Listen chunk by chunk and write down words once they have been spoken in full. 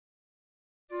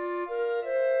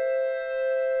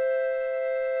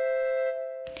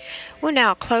We're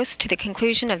now close to the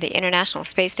conclusion of the International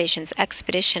Space Station's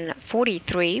Expedition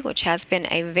 43, which has been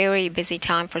a very busy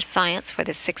time for science for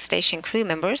the 6 station crew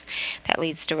members. That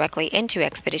leads directly into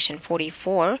Expedition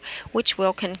 44, which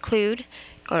will continue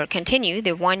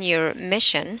the 1-year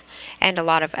mission and a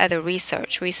lot of other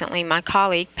research. Recently, my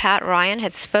colleague Pat Ryan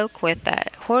had spoke with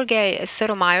Jorge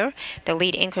Sotomayor, the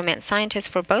lead increment scientist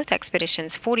for both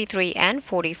expeditions 43 and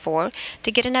 44,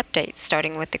 to get an update,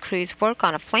 starting with the crew's work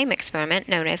on a flame experiment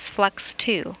known as Flex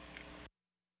 2.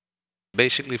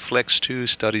 Basically, Flex 2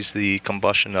 studies the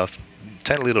combustion of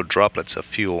tiny little droplets of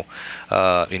fuel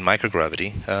in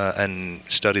microgravity and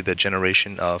study the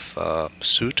generation of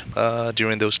soot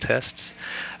during those tests.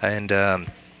 And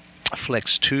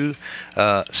Flex 2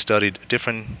 studied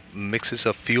different mixes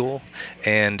of fuel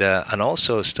and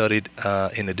also studied,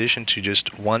 in addition to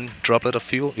just one droplet of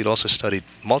fuel, it also studied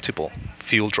multiple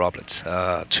fuel droplets,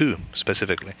 2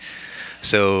 specifically.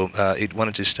 So it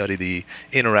wanted to study the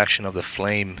interaction of the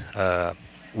flame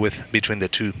between the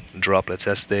 2 droplets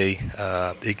as they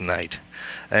ignite.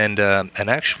 And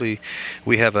actually,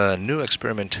 we have a new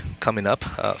experiment coming up,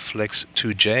 Flex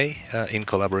 2J, in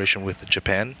collaboration with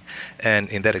Japan. And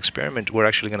in that experiment, we're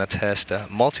actually going to test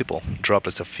multiple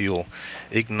droplets of fuel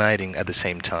igniting at the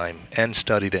same time and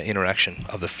study the interaction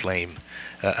of the flame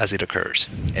as it occurs.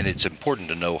 And it's important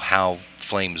to know how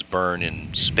flames burn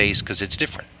in space because it's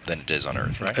different than it is on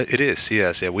Earth, right? It is,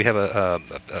 yes. Yeah, we have a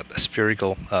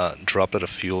spherical droplet of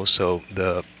fuel, so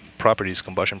the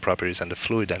combustion properties, and the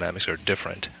fluid dynamics are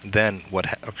different than what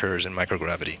occurs in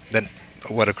microgravity, than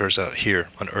what occurs here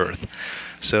on Earth.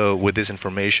 So with this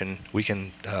information, we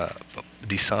can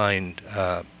design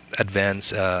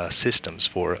advanced systems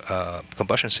for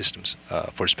combustion systems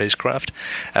for spacecraft,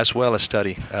 as well as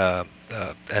study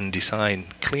and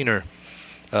design cleaner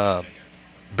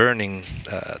burning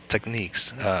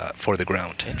techniques for the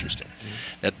ground. Interesting.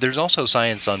 Now, there's also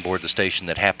science on board the station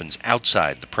that happens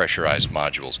outside the pressurized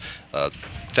modules. In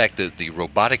fact, the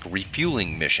robotic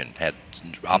refueling mission had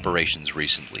operations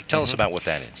recently. Tell us about what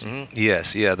that is.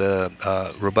 Yes, yeah,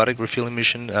 the robotic refueling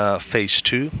mission, Phase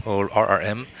 2, or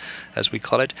RRM, as we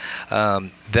call it.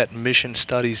 That mission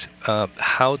studies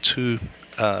how to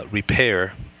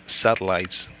repair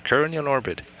satellites currently on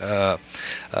orbit,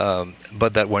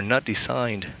 but that were not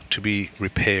designed to be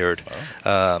repaired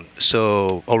or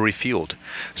refueled.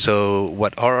 So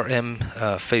what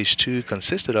RRM Phase 2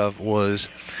 consisted of was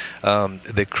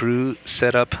the crew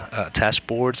set up task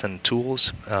boards and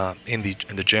tools in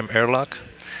the GEM airlock.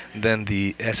 Then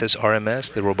the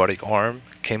SSRMS, the robotic arm,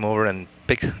 came over and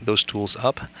picked those tools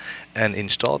up and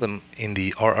installed them in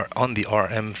on the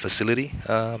RM facility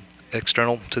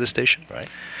external to the station. Right.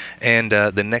 And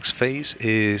the next phase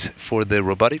is for the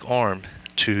robotic arm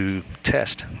to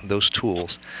test those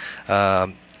tools,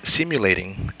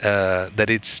 simulating that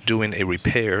it's doing a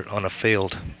repair on a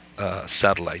failed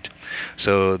satellite.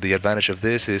 So the advantage of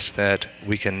this is that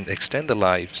we can extend the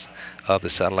lives of the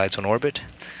satellites on orbit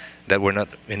that were not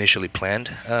initially planned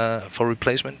for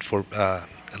replacement for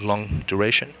long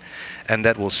duration, and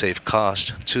that will save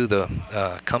cost to the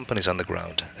companies on the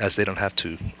ground as they don't have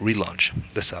to relaunch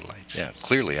the satellites. Yeah,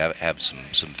 clearly have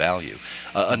some value.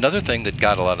 Another thing that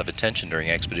got a lot of attention during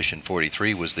Expedition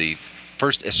 43 was the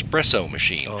first Espresso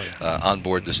machine on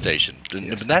board the station.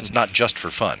 Yes. But that's not just for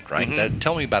fun, right?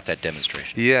 Tell me about that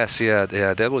demonstration. Yes, yeah,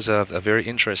 that was a very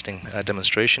interesting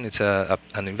demonstration. It's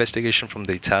an investigation from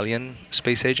the Italian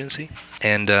Space Agency,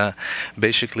 and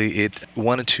basically it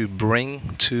wanted to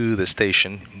bring to the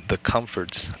station the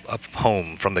comforts of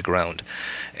home from the ground,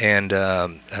 and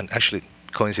actually,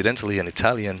 coincidentally, an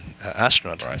Italian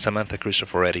astronaut, Samantha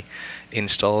Cristoforetti,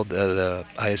 installed the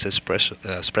ISS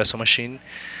Espresso machine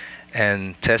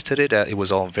and tested it. It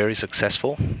was all very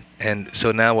successful. And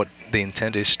so now what the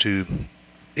intent is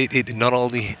it not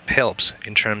only helps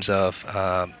in terms of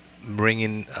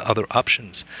bringing other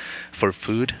options for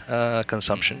food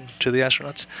consumption to the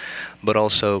astronauts, but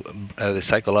also the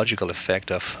psychological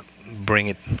effect of bring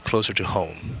it closer to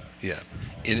home. Yeah.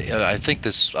 I think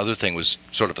this other thing was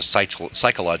sort of a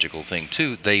psychological thing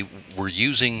too. They were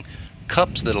using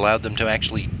cups that allowed them to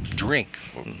actually drink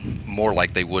more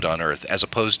like they would on Earth, as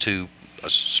opposed to a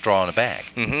straw in a bag.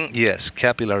 Yes,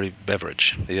 capillary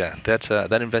beverage. Yeah,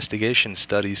 that investigation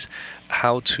studies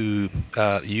how to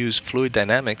use fluid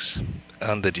dynamics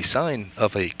on the design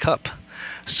of a cup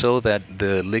so that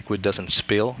the liquid doesn't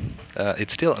spill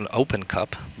It's still an open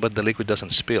cup, but the liquid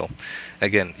doesn't spill.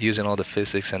 Again, using all the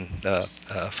physics and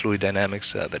fluid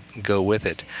dynamics that go with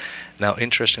it. Now,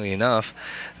 interestingly enough,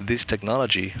 this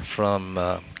technology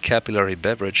from capillary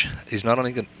beverage is not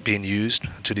only being used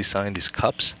to design these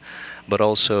cups, but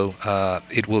also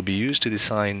it will be used to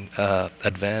design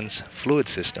advanced fluid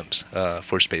systems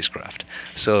for spacecraft.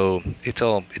 So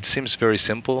it seems very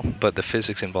simple, but the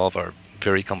physics involved are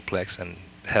very complex and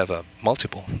have a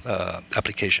multiple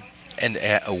application. And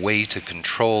a way to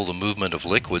control the movement of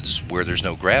liquids where there's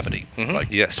no gravity,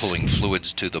 like yes. pulling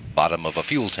fluids to the bottom of a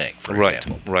fuel tank, for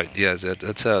example. Right. Yes,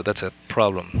 that's a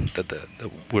problem that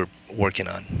we're working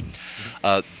on.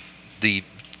 The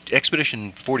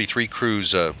Expedition 43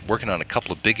 crew's working on a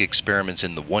couple of big experiments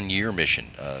in the one-year mission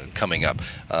coming up.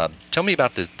 Tell me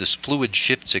about this fluid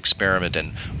shifts experiment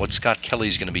and what Scott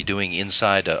Kelly's going to be doing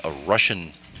inside a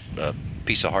Russian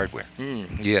piece of hardware.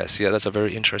 Yes, that's a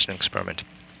very interesting experiment.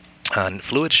 And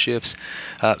fluid shifts,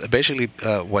 basically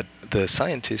what the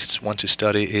scientists want to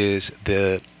study is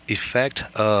the effect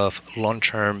of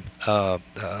long-term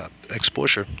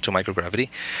exposure to microgravity,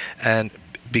 and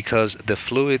because the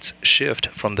fluids shift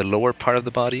from the lower part of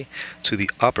the body to the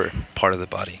upper part of the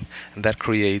body, and that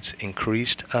creates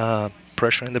increased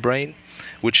pressure in the brain,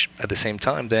 which at the same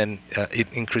time then it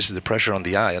increases the pressure on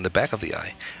the eye, on the back of the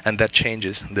eye, and that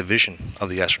changes the vision of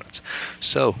the astronauts.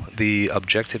 So the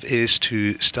objective is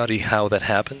to study how that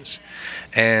happens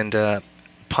and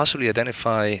possibly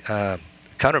identify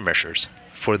countermeasures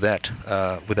for that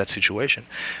with that situation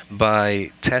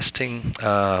by testing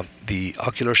the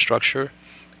ocular structure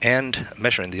and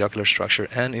measuring the ocular structure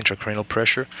and intracranial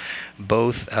pressure,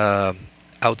 both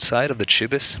outside of the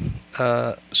Chibis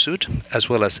suit as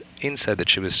well as inside the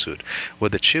Chibis suit.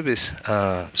 What the Chibis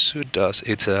suit does,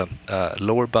 it's a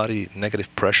lower body negative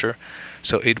pressure,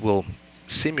 so it will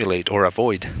simulate or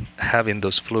avoid having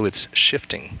those fluids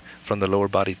shifting from the lower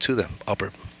body to the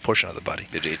upper portion of the body.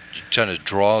 It kind of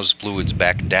draws fluids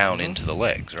back down into the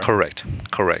legs, right?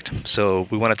 Correct. So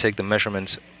we want to take the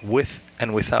measurements with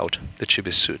and without the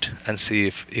Chibis suit and see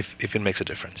if it makes a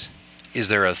difference. Is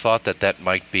there a thought that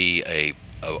might be a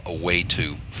way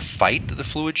to fight the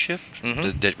fluid shift?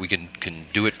 That we can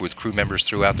do it with crew members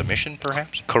throughout the mission,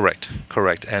 perhaps?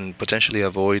 Correct. And potentially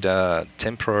avoid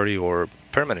temporary or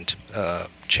permanent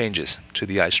changes to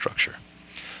the eye structure.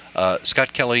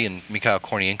 Scott Kelly and Mikhail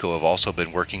Kornienko have also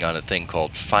been working on a thing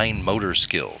called fine motor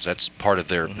skills. That's part of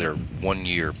their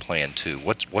one-year plan too.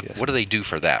 What do they do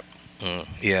for that?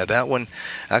 Yeah, that one,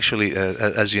 actually,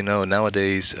 as you know,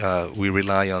 nowadays we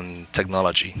rely on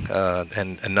technology,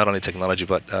 and not only technology,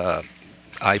 but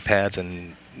iPads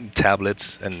and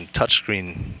tablets and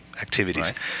touchscreen activities.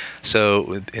 Right.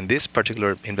 So in this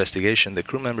particular investigation, the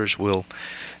crew members will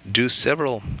do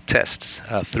several tests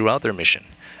throughout their mission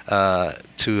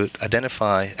to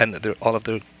identify, and all of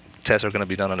the tests are going to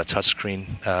be done on a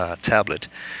touchscreen tablet,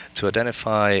 to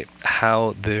identify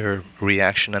how their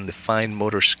reaction and the fine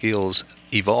motor skills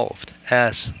evolved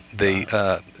as they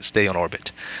stay on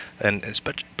orbit, and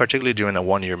particularly during a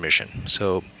one-year mission.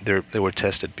 So they were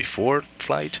tested before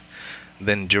flight,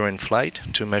 then during flight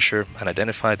to measure and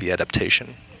identify the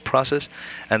adaptation process,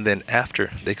 and then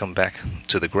after they come back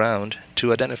to the ground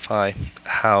to identify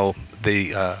how they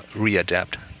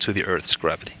readapt to the Earth's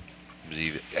gravity.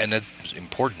 And that's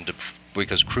important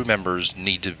because crew members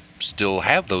need to still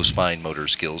have those fine motor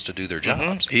skills to do their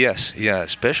jobs. Yes,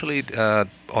 especially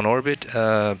on orbit,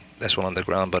 as well on the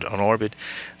ground, but on orbit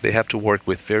they have to work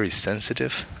with very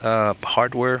sensitive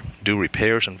hardware, do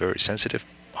repairs on very sensitive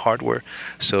hardware,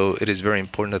 so it is very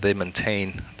important that they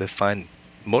maintain the fine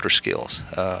motor skills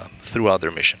throughout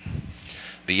their mission.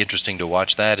 Be interesting to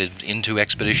watch that into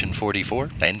Expedition 44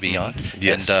 and beyond.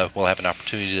 Yes. And we'll have an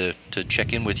opportunity to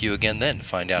check in with you again then to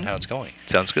find out how it's going.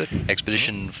 Sounds good.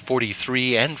 Expedition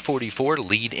 43 and 44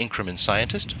 lead increment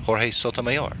scientist Jorge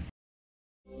Sotomayor.